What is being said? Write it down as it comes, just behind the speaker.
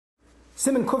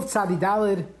Siman Kuf Tzadi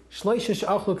Dalid Shloishish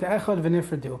Achlu Ke'echad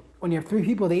V'nifredu. When you have three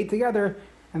people, they ate together,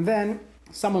 and then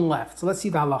someone left. So let's see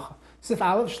the halacha. Sif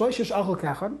Aleph Shloishish Achlu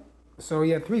Ke'echad. So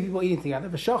you have three people eating together.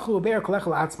 V'shachlu Be'er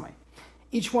Kolechel Atzmai.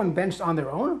 Each one benched on their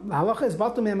own. The halacha is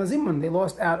Batum mezuman. They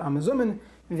lost out on mezuman.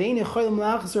 They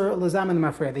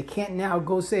can't now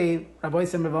go say Rabbi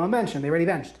Yisrael mentioned. They already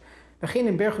benched.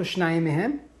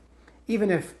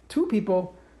 Even if two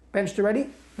people benched already,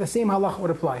 the same halacha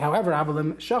would apply. However,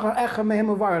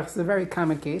 it's a very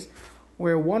common case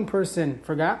where one person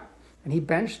forgot and he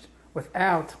benched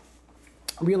without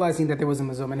realizing that there was a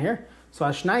mezuman here. So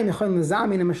and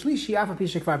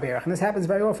this happens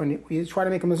very often. We try to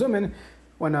make a mezuman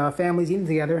when a family's eating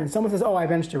together and someone says, "Oh, I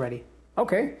benched already."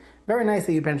 Okay, very nice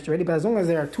that you benched already, but as long as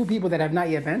there are two people that have not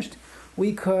yet benched,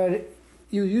 we could,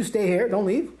 you stay here, don't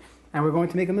leave, and we're going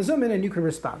to make a mezuman, and you could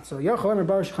respond. So then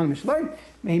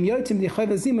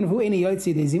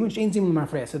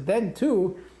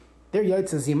too, they're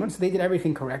yotze zimun, so they did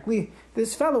everything correctly.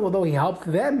 This fellow, although he helped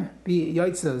them be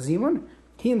yotze zimun,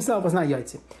 he himself was not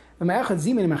yotze.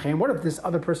 What if this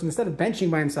other person, instead of benching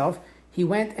by himself, he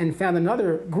went and found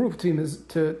another group to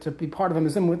be part of a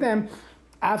mezuman with them?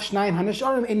 Because there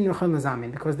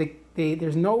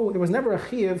was never a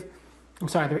chiyuv.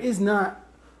 There is not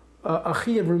a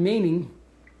chiyuv remaining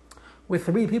with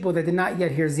three people that did not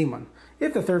yet hear zimun.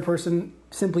 If the third person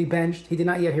simply benched, he did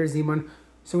not yet hear zimun,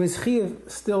 so his chiyuv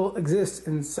still exists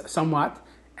in somewhat,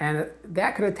 and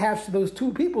that could attach to those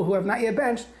two people who have not yet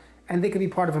benched, and they could be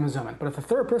part of a mezuman. But if the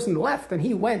third person left, and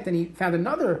he went and he found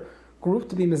another group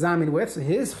to be mezamin with, so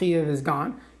his chiyuv is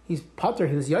gone. He's pater,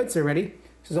 he was yotze already.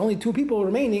 So there's only two people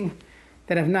remaining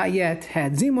that have not yet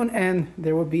had zimun, and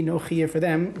there would be no chiyuv for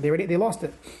them. They lost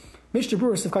it. Mishter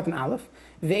Brewer Sivkat and Aleph.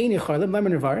 Ve'eni cholim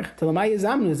lemon revarich telamay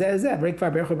zamnu zeh break far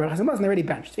berachos berachas and already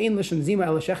benched. Ve'en lishon zima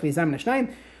el shech v'zamin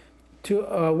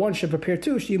shnayim. One should prepare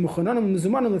two. Sh'yi muchonanim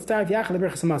mezumanim l'tzarif yachal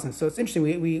berachas hamazon. So it's interesting.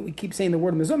 We keep saying the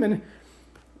word mezuman.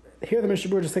 Here the Mishter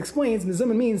Brewer just explains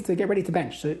mezuman means to get ready to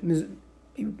bench. So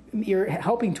you're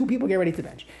helping two people get ready to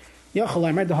bench. If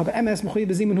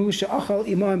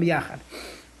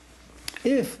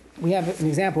we have an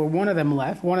example where one of them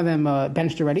left, one of them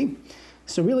benched already,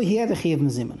 so really he had the chiyuv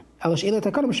mezimun.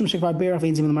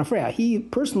 He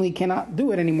personally cannot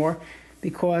do it anymore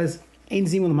because ein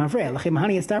zimun l'mafreya.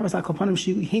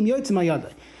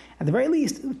 At the very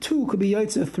least, two could be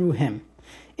yotze through him.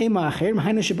 Came to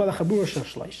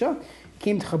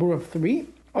chabur of three.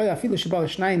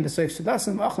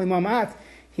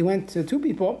 He went to two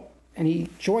people and he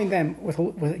joined them with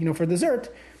for dessert.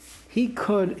 He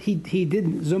did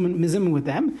mezuman with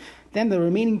them. Then the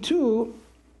remaining two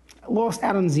lost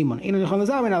out on zimun. He was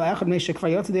already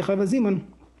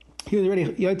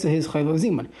yotze his chayv of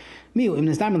zimun.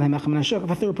 If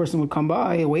a third person would come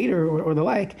by, a waiter or the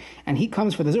like, and he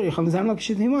comes for dessert, if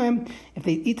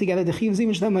they eat together, the chayv of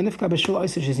zimun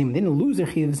they didn't lose their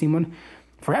chayv of zimun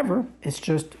forever. It's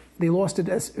just they lost it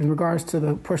in regards to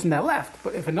the person that left.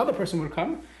 But if another person would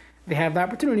come, they have the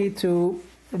opportunity to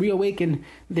reawaken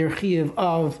their chiyuv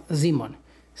of zimun.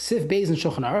 Sif Beis and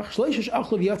Shulchan Aruch.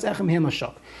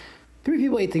 Three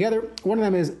people ate together. One of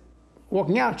them is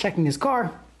walking out, checking his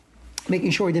car,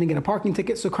 making sure he didn't get a parking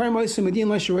ticket. So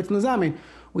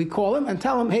we call him and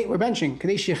tell him, "Hey, we're benching."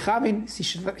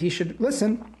 He should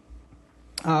listen.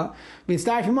 And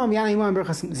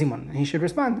he should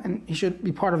respond, and he should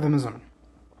be part of the mezuman.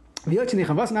 And the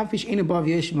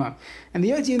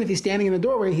yotze, even if he's standing in the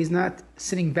doorway, he's not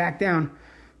sitting back down,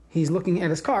 he's looking at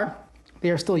his car, they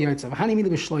are still yotze.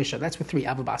 That's for three.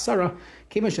 When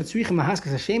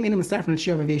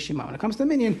it comes to the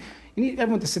minyan, you need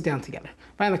everyone to sit down together.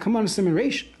 Finally, come on, Siman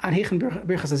Reish,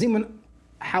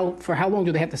 for how long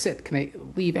do they have to sit? Can they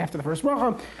leave after the first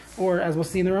bracha, or as we'll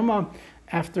see in the Ramah,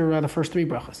 after the first three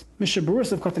brachas? Mishra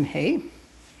Barus of Katan Hay.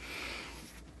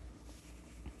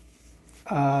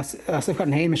 If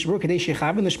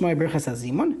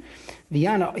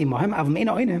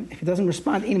he doesn't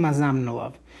respond,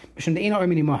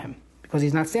 because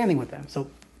he's not standing with them. So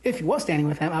if he was standing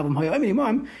with them,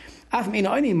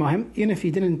 even if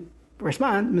he didn't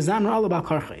respond,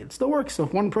 it still works. So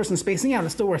if one person is spacing out, it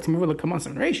still works.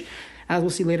 As we'll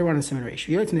see later on in Siman Reish.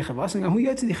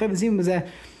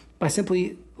 By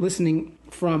simply listening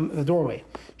from the doorway.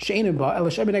 He's standing by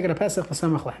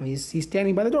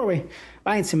the doorway.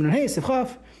 If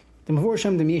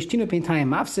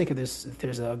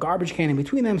there's a garbage can in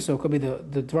between them, so it could be the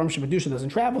Dvarim Shebedusha doesn't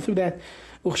travel through that.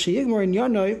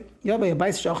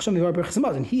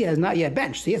 And he has not yet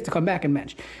benched, so he has to come back and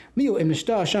bench. What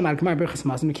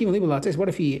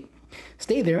if he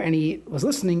stayed there and he was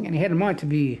listening and he had in mind to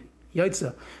be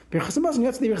Yaitza. Birchas Hamazon,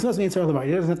 Yaitza, the Birchas Hamazon, Yitzhak Levar.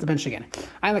 He doesn't have to bench again.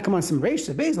 I like come on some reish,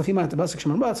 the base, Lafima, the Basik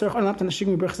Shemar, but Tzarech, Arnam,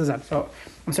 Tanashigmi, Birchas Hazab. So,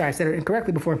 I'm sorry, I said it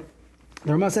incorrectly before.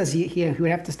 The Ramah says he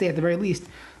would have to stay at the very least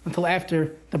until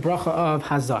after the bracha of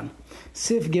Hazan.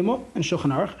 Siv Gimel and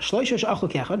Shulchan Aruch, Shloisha Sh'achlu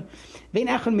Kechad, Vein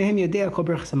Echad Mehem Yodea Kol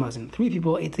Birchas Hamazon. 3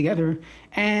 people ate together,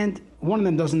 and one of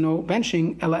them doesn't know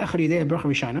benching, Ela Echad Yodea Bracha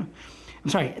Rishana. I'm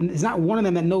sorry, it's not one of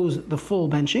them that knows the full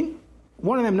benching.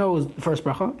 One of them knows the first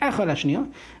bracha, Echad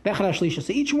Hashniya, Vechad Hashlisha.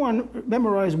 So each one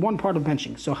memorized one part of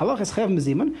benching. So halach is chev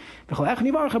mezuman, v'chol echad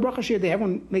yivarach bracha sheyadei.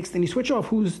 Everyone makes, then you switch off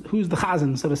who's the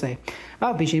chazan, so to say.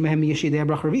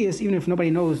 Even if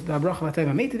nobody knows the bracha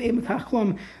v'tayva meited,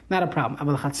 not a problem.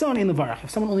 If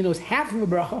someone only knows half of a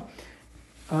bracha,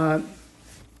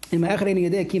 we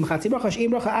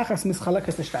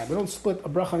don't split a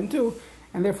bracha in two,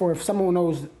 and therefore if someone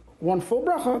knows one full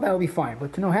bracha, that will be fine.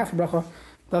 But to know half a bracha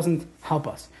doesn't help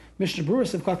us. Mishnah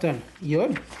Berurah of Katan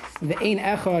Yud, the Ein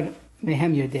Echad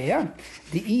Mehem Yodea,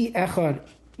 the E Echad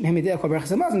Mehem Yodea Kol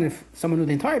Berachas Hamazon. If someone knew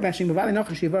the entire benching, the Valley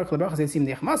Nachal Shivar Kol Berachas Yitzim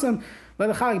Deich Masam, let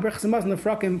the Chalik Berachas Hamazon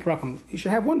Frakim Prakim. You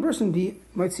should have one person be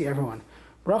might see everyone.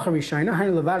 Bracha Rishayna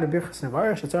Hani Levada Berachas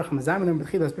Navar Shatzarach Mazamin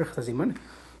B'Chilas Berachas Zimun.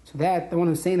 So that the one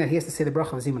who's saying that he has to say the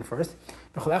bracha of Zimun first.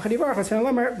 B'Chol Echad Yivar Chatzar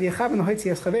Lamer V'Yechav and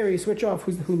Hoitzi Eschaveri. You switch off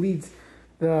who leads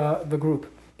the group.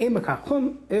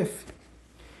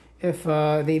 If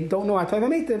they don't know Atayva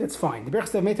Meitiv, it's fine. The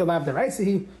Berachas Meitiv Lab the right, so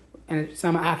he and it's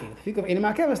Sama Akiv. If you think of Enim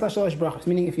Akevas, Lashalash Brachas,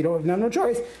 meaning if you don't have no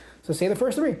choice, so say the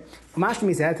first 3.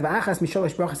 Umashmi said, V'achas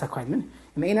Mishalash Brachas HaKaidman,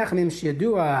 M'einachamim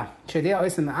Shiadua Shadea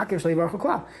Oisim Akiv Shalei Baruch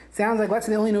HaKlav. Sounds like let's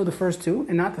say they only know the first 2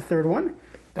 and not the third one.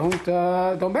 Don't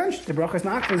bench. The bracha is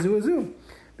Ma'akiv Zu.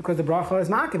 Because the bracha is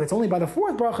Ma'akiv. It's only by the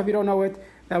 4th bracha, if you don't know it,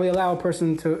 that we allow a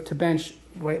person to bench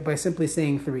by simply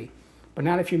saying 3. But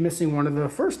not if you're missing one of the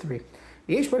first 3.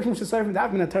 Even though in the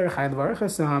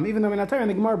Torah,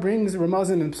 the Gemara brings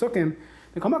Ramazan and Psukim,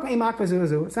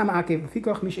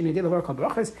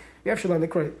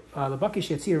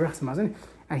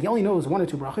 and he only knows 1 or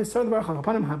 2 brachas.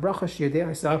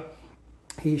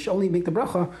 He should only make the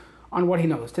bracha on what he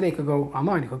knows. Today, he could go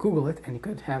online, he could Google it, and he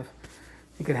could have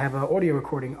an audio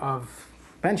recording of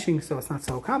benching, so it's not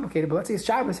so complicated. But let's say it's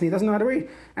Shabbos and he doesn't know how to read,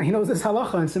 and he knows this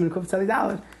halacha and Siman Kuf Tzadi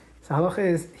Daled. So halacha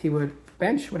is he would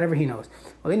bench whatever he knows.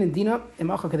 So when a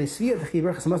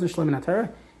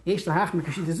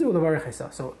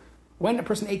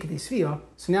person ate Kedei Sviya,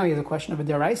 so now he has a question of a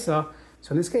deraisa.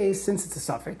 So in this case, since it's a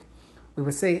suffix, we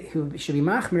would say he should be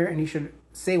machmir and he should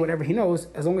say whatever he knows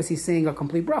as long as he's saying a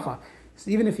complete bracha.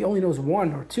 So even if he only knows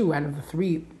 1 or 2 out of the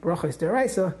 3 brachas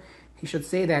deraisa, he should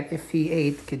say that if he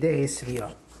ate Kedei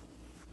Sviya.